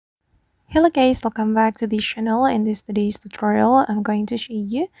Hello guys, welcome back to this channel. In today's tutorial, I'm going to show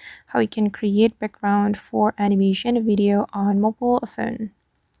you how you can create background for animation video on mobile phone.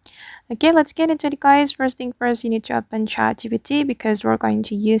 Okay, let's get into it guys. First thing first, you need to open ChatGPT because we're going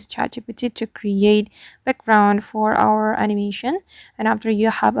to use ChatGPT to create background for our animation. And after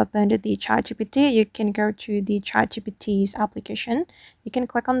you have opened the ChatGPT, you can go to the ChatGPT's application. You can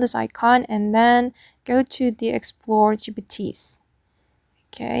click on this icon and then go to the Explore GPTs.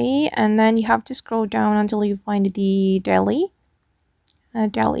 Okay, and then you have to scroll down until you find the DALL-E.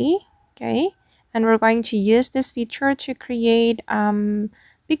 Okay, and we're going to use this feature to create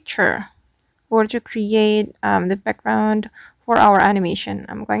picture or to create the background for our animation.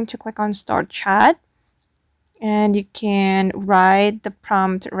 I'm going to click on Start Chat, and you can write the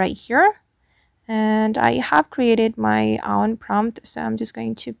prompt right here. And I have created my own prompt, so I'm just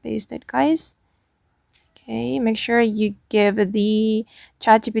going to paste it, guys. Okay, make sure you give the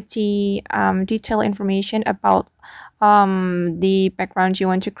ChatGPT detailed information about the background you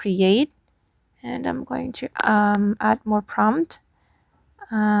want to create. And I'm going to add more prompt.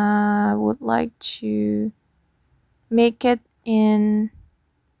 I would like to make it in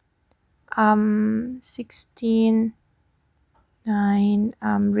 16:9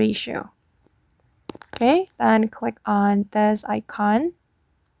 ratio. Okay, then click on this icon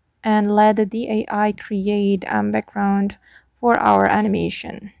and let the AI create background for our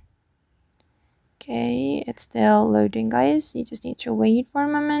animation. Okay, it's still loading, guys. You just need to wait for a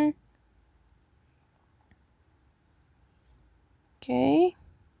moment. Okay,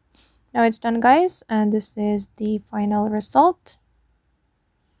 now it's done, guys, and this is the final result.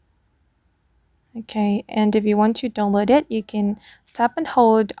 Okay, and if you want to download it, you can tap and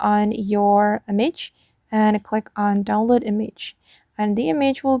hold on your image and click on download image, and the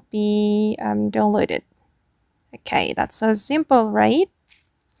image will be downloaded. Okay, that's so simple, right?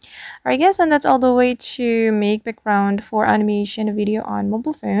 Alright guys, and that's all the way to make background for animation video on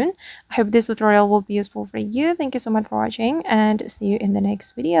mobile phone. I hope this tutorial will be useful for you. Thank you so much for watching and see you in the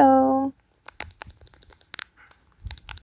next video.